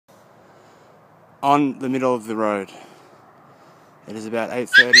on the middle of the road. It is about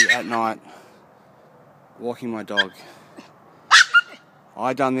 8:30 at night, walking my dog.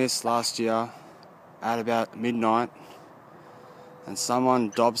 I done this last year at about midnight, and someone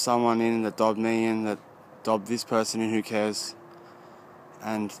dobbed someone in that dobbed me in that dobbed this person in, who cares,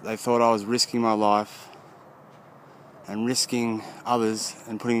 and they thought I was risking my life and risking others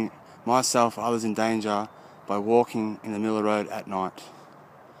and putting myself or others in danger by walking in the middle of the road at night.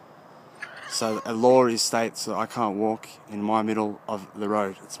 So a law states that I can't walk in my middle of the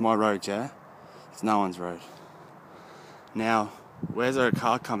road. It's my road, yeah? It's no one's road. Now, where's a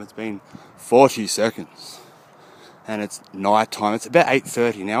car come? It's been 40 seconds. And it's night time. It's about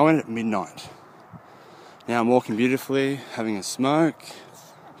 8:30 now. We're at midnight. Now I'm walking beautifully, having a smoke.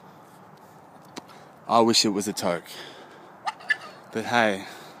 I wish it was a toke. But hey.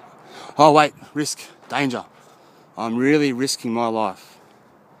 Oh wait, risk, danger. I'm really risking my life.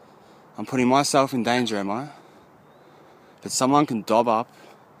 I'm putting myself in danger, am I? But someone can dob up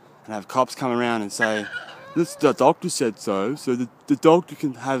and have cops come around and say, the doctor said so the doctor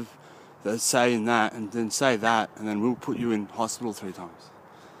can have the say in that, and then say that, and then we'll put you in hospital 3 times.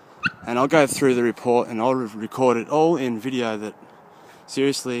 And I'll go through the report and I'll record it all in video that,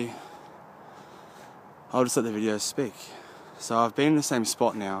 seriously, I'll just let the video speak. So I've been in the same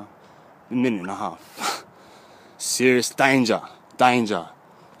spot now a minute and a half. Serious danger.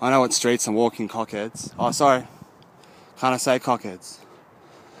 I know what streets I'm walking, cockheads. Oh, sorry. Can't I say cockheads?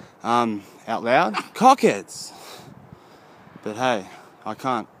 Out loud? Cockheads! But hey, I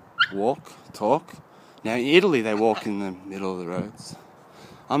can't walk, talk. Now in Italy they walk in the middle of the roads.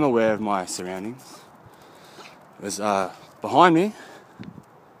 I'm aware of my surroundings. There's behind me,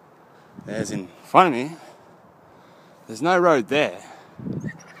 there's in front of me, there's no road there.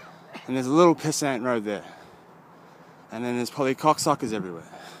 And there's a little pissant road there. And then there's probably cocksuckers everywhere.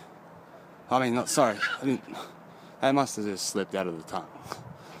 I mean, not sorry. That must have just slipped out of the tongue.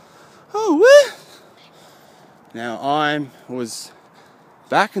 Oh, what? Now, I was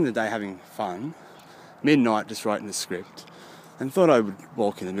back in the day having fun, midnight just writing the script, and thought I would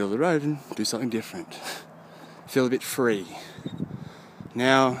walk in the middle of the road and do something different. Feel a bit free.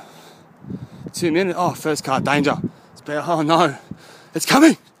 Now, 2 minutes. Oh, first car, danger. Oh no, it's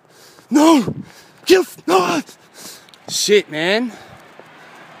coming. No, no. Shit, man.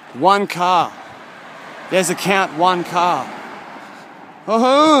 1 car. There's a count, 1 car.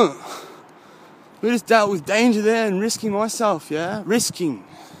 We just dealt with danger there and risking myself, yeah? Risking.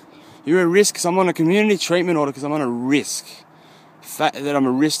 You're a risk because I'm on a community treatment order because I'm on a risk. That I'm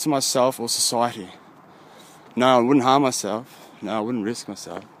a risk to myself or society. No, I wouldn't harm myself. No, I wouldn't risk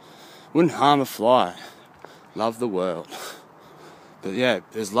myself. Wouldn't harm a fly. Love the world. But yeah,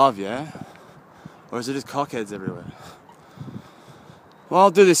 there's love, yeah? Or is it just cockheads everywhere? Well,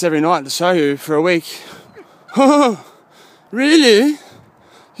 I'll do this every night to show you for a week. Really?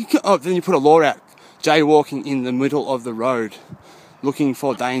 Then you put a law out. Jaywalking in the middle of the road, looking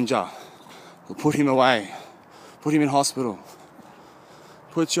for danger. We'll put him away. Put him in hospital.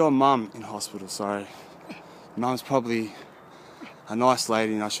 Put your mum in hospital, sorry. Mum's probably a nice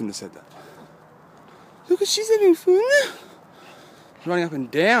lady and I shouldn't have said that. Look, she's having fun. Running up and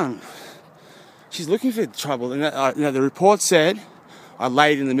down. She's looking for trouble. And the report said I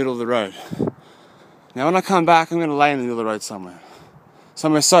laid in the middle of the road. Now when I come back, I'm going to lay in the middle of the road somewhere.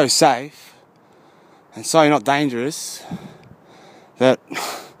 Somewhere so safe and so not dangerous that,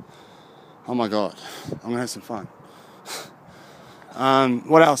 oh my God, I'm going to have some fun.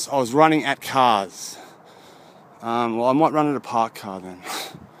 What else? I was running at cars. Well, I might run at a parked car then.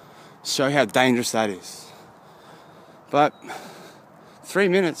 Show how dangerous that is. But 3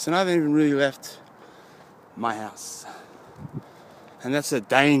 minutes and I haven't even really left my house. And that's a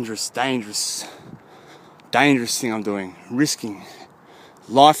dangerous thing I'm doing. Risking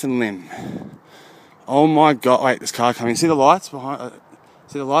life and limb. Oh my God. Wait, this car coming. See the lights behind?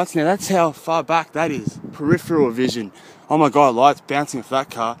 See the lights? Now that's how far back that is. Peripheral vision. Oh my God, lights bouncing off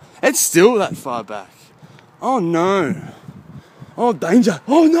that car. It's still that far back. Oh no. Oh, danger.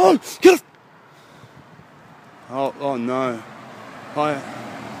 Oh no. Get off. Oh no. And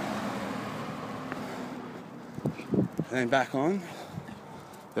then back on.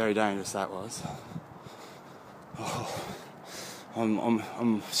 Very dangerous that was. Oh,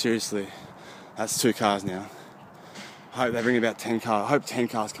 I'm seriously, that's 2 cars now. I hope they bring about 10 cars. I hope 10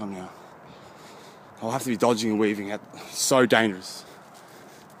 cars come now. I'll have to be dodging and weaving. So dangerous.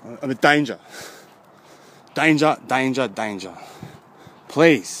 I'm a danger. Danger.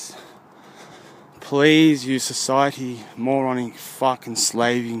 Please, you society, moronic, fucking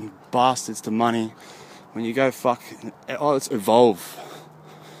slaving bastards to money. When you go let's evolve.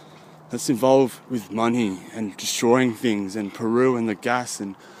 that's involved with money and destroying things and Peru and the gas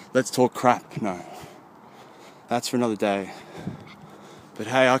and let's talk crap. No. That's for another day. But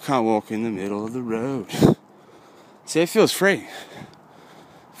hey, I can't walk in the middle of the road. See, it feels free.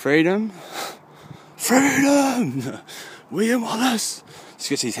 Freedom. Freedom! William Wallace! Just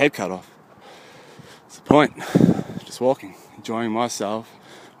gets his head cut off. That's the point. Just walking, enjoying myself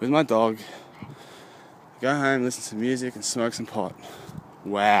with my dog. Go home, listen to music and smoke some pot.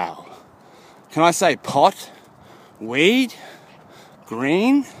 Wow. Can I say pot? Weed?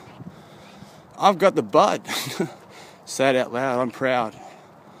 Green? I've got the bud. Say it out loud, I'm proud.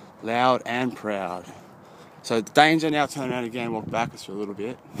 Loud and proud. So danger, now turn around again, walk backwards for a little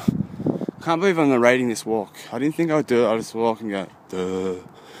bit. Can't believe I'm narrating this walk. I didn't think I would do it, I'd just walk and go, duh.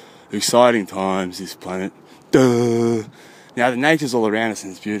 Exciting times, this planet. Duh. Now the nature's all around us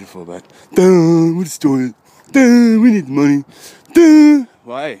and it's beautiful, but duh, we'll destroy it. Duh, we need money. Duh.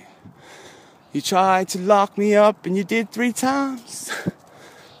 Why? You tried to lock me up and you did 3 times.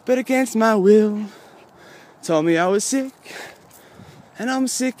 But against my will, told me I was sick, and I'm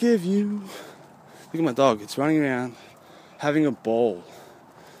sick of you. Look at my dog, it's running around, having a ball.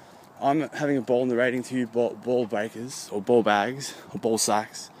 I'm having a ball narrating to you ball breakers, or ball bags, or ball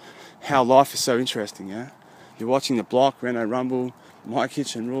sacks. How life is so interesting, yeah? You're watching The Block, Renault Rumble, My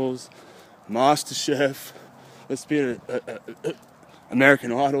Kitchen Rules, MasterChef, let's be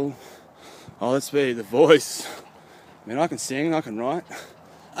American Idol, oh, let's be The Voice. I mean, I can sing, I can write,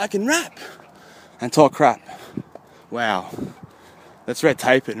 I can rap, and talk crap. Wow. Let's red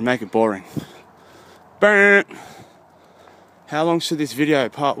tape it and make it boring. Burn. How long should this video,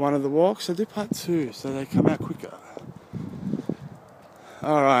 part 1 of the walk? So do part 2 so they come out quicker.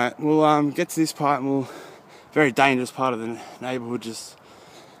 Alright, we'll get to this part and we'll, very dangerous part of the neighbourhood, just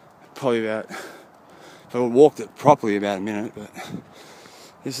probably about, if I walked it properly about a minute, but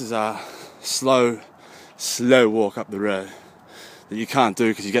this is a slow walk up the road that you can't do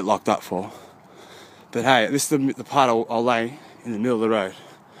because you get locked up for. But hey, this is the part I'll lay in the middle of the road.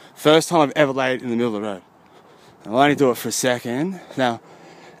 First time I've ever laid in the middle of the road. I'll only do it for a second. Now,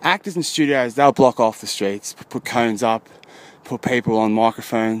 actors in studios, they'll block off the streets, put cones up, put people on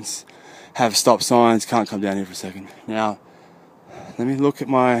microphones, have stop signs, can't come down here for a second. Now, let me look at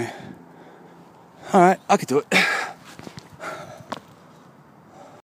my... Alright, I could do it.